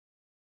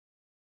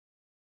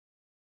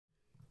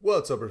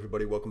What's up,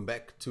 everybody? Welcome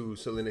back to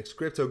Cilinix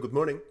Crypto. Good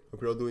morning.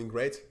 Hope you're all doing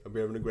great. Hope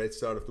you're having a great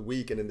start of the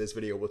week. And in this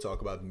video, we'll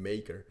talk about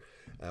Maker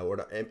or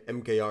the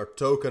MKR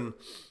token.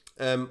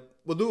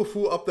 We'll do a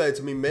full update.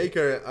 I mean,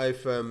 Maker,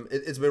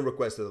 it's been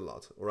requested a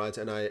lot, all right?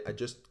 And I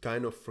just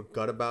kind of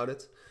forgot about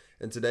it.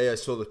 And today I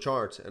saw the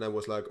chart and I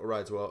was like, all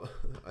right, well,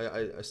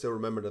 I still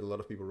remember that a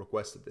lot of people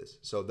requested this.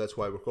 So that's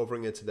why we're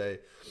covering it today.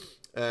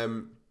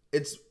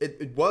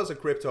 It was a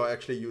crypto I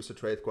actually used to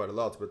trade quite a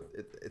lot, but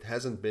it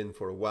hasn't been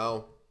for a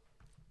while.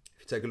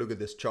 If you take a look at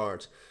this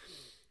chart,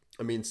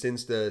 I mean,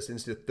 since the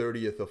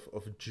 30th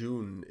of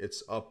June,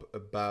 it's up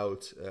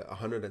about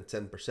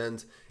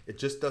 110%. It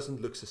just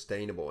doesn't look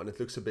sustainable and it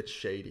looks a bit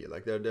shady.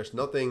 Like there's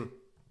nothing.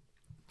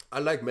 I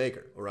like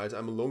Maker, all right?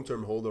 I'm a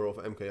long-term holder of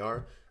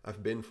MKR.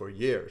 I've been for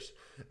years,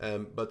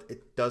 but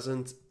it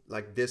doesn't,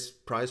 like, this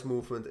price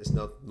movement is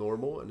not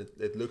normal and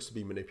it looks to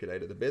be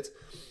manipulated a bit.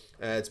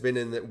 It's been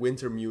in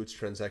winter mute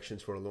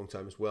transactions for a long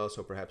time as well,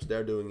 so perhaps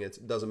they're doing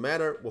it. Doesn't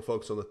matter. We'll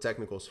focus on the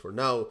technicals for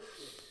now.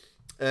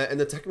 And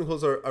the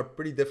technicals are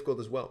pretty difficult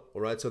as well,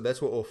 all right? So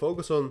that's what we'll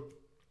focus on.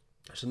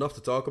 There's enough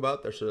to talk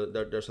about. There's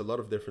a lot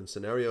of different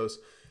scenarios.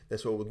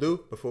 That's what we'll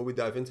do. Before we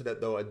dive into that,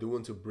 though, I do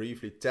want to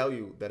briefly tell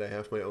you that I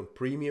have my own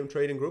premium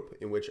trading group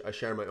in which I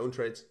share my own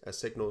trades as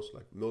signals,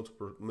 like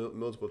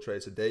multiple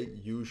trades a day,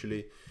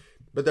 usually.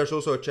 But there's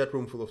also a chat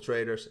room full of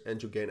traders,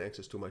 and you gain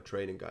access to my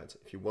trading guides.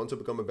 If you want to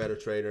become a better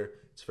trader,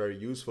 it's very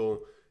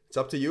useful. It's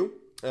up to you.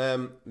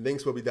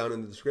 Links will be down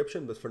in the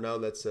description. But for now,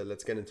 let's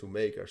get into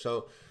Maker.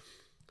 So,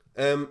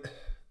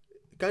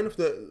 kind of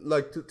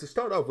to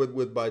start off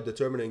with by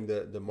determining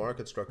the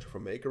market structure for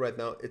Maker right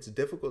now, it's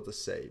difficult to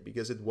say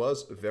because it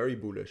was very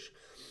bullish,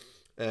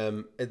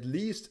 at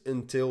least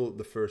until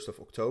the 1st of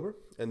October.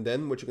 And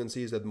then what you can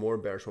see is that more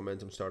bearish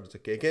momentum started to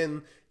kick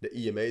in. The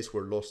EMAs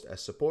were lost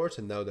as support,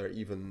 and now they're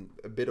even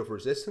a bit of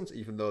resistance,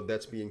 even though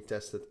that's being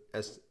tested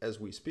as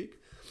we speak.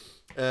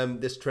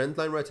 This trend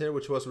line right here,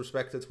 which was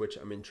respected, which,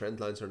 I mean, trend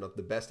lines are not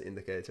the best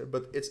indicator,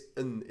 but it's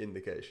an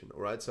indication,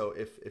 all right? So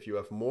if you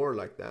have more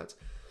like that,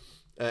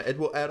 it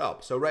will add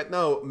up. So right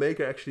now,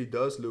 Maker actually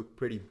does look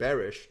pretty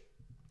bearish,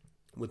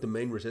 with the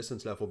main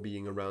resistance level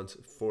being around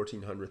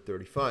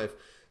 1435.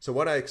 So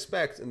what I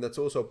expect, and that's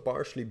also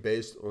partially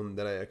based on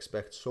that I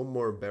expect some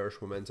more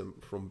bearish momentum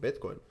from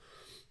Bitcoin.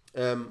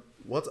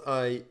 What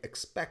I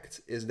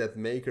expect is that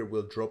Maker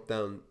will drop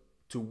down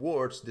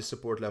towards this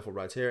support level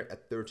right here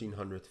at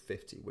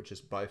 1350, which is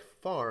by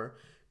far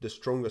the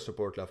strongest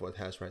support level it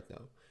has right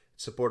now.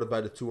 It's supported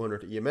by the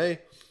 200 EMA,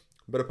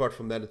 but apart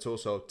from that, it's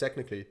also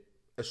technically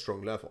a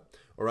strong level.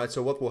 All right,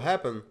 so what will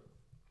happen?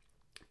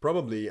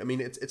 Probably, I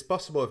mean, it's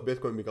possible if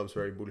Bitcoin becomes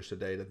very bullish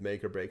today that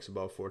Maker breaks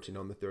above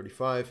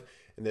 1435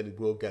 and then it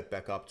will get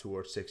back up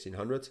towards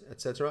 1600,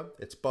 etc.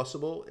 It's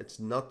possible. It's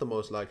not the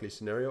most likely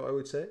scenario, I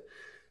would say,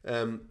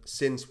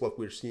 since what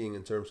we're seeing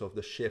in terms of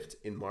the shift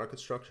in market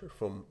structure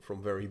from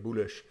very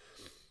bullish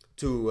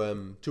to a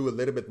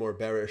little bit more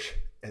bearish,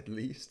 at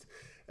least.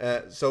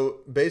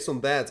 So based on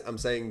that, I'm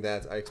saying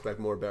that I expect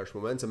more bearish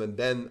momentum, and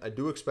then I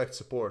do expect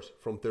support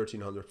from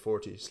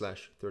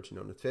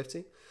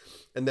 1340/1350.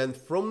 And then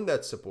from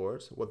that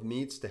support, what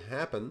needs to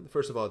happen,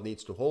 first of all, it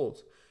needs to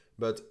hold,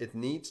 but it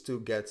needs to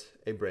get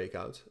a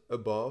breakout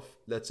above,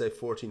 let's say,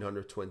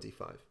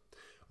 1425.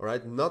 All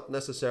right, not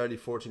necessarily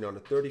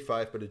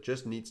 1435, but it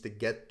just needs to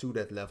get to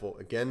that level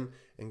again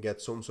and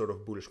get some sort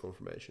of bullish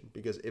confirmation.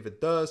 Because if it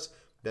does,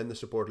 then the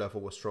support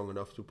level was strong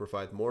enough to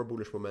provide more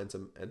bullish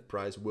momentum and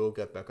price will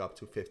get back up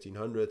to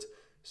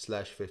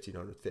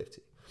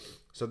 1500/1550.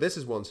 So this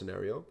is one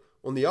scenario.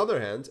 On the other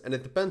hand, and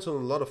it depends on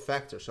a lot of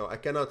factors, so I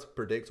cannot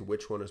predict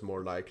which one is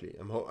more likely.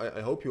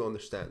 I hope you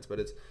understand, but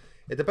it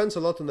depends a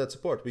lot on that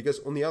support, because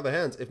on the other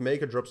hand, if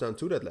Maker drops down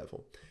to that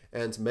level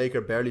and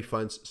Maker barely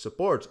finds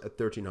support at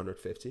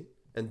 1350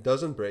 and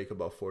doesn't break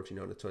above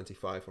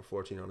 1425 or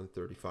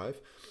 1435,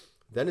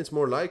 then it's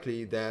more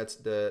likely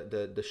that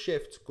the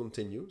shift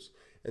continues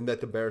and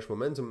that the bearish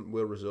momentum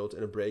will result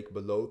in a break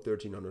below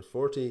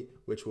 1340,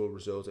 which will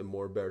result in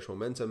more bearish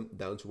momentum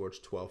down towards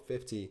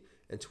 1250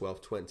 and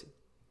 1220.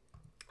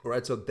 All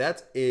right, so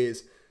that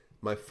is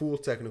my full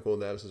technical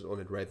analysis on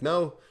it right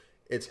now.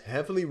 It's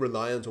heavily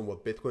reliant on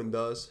what Bitcoin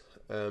does,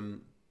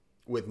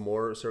 with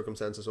more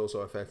circumstances also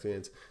affecting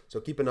it. So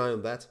keep an eye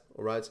on that,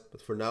 all right?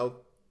 But for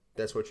now,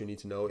 that's what you need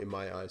to know in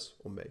my eyes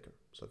on Maker.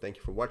 So thank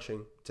you for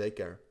watching, take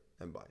care,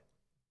 and bye.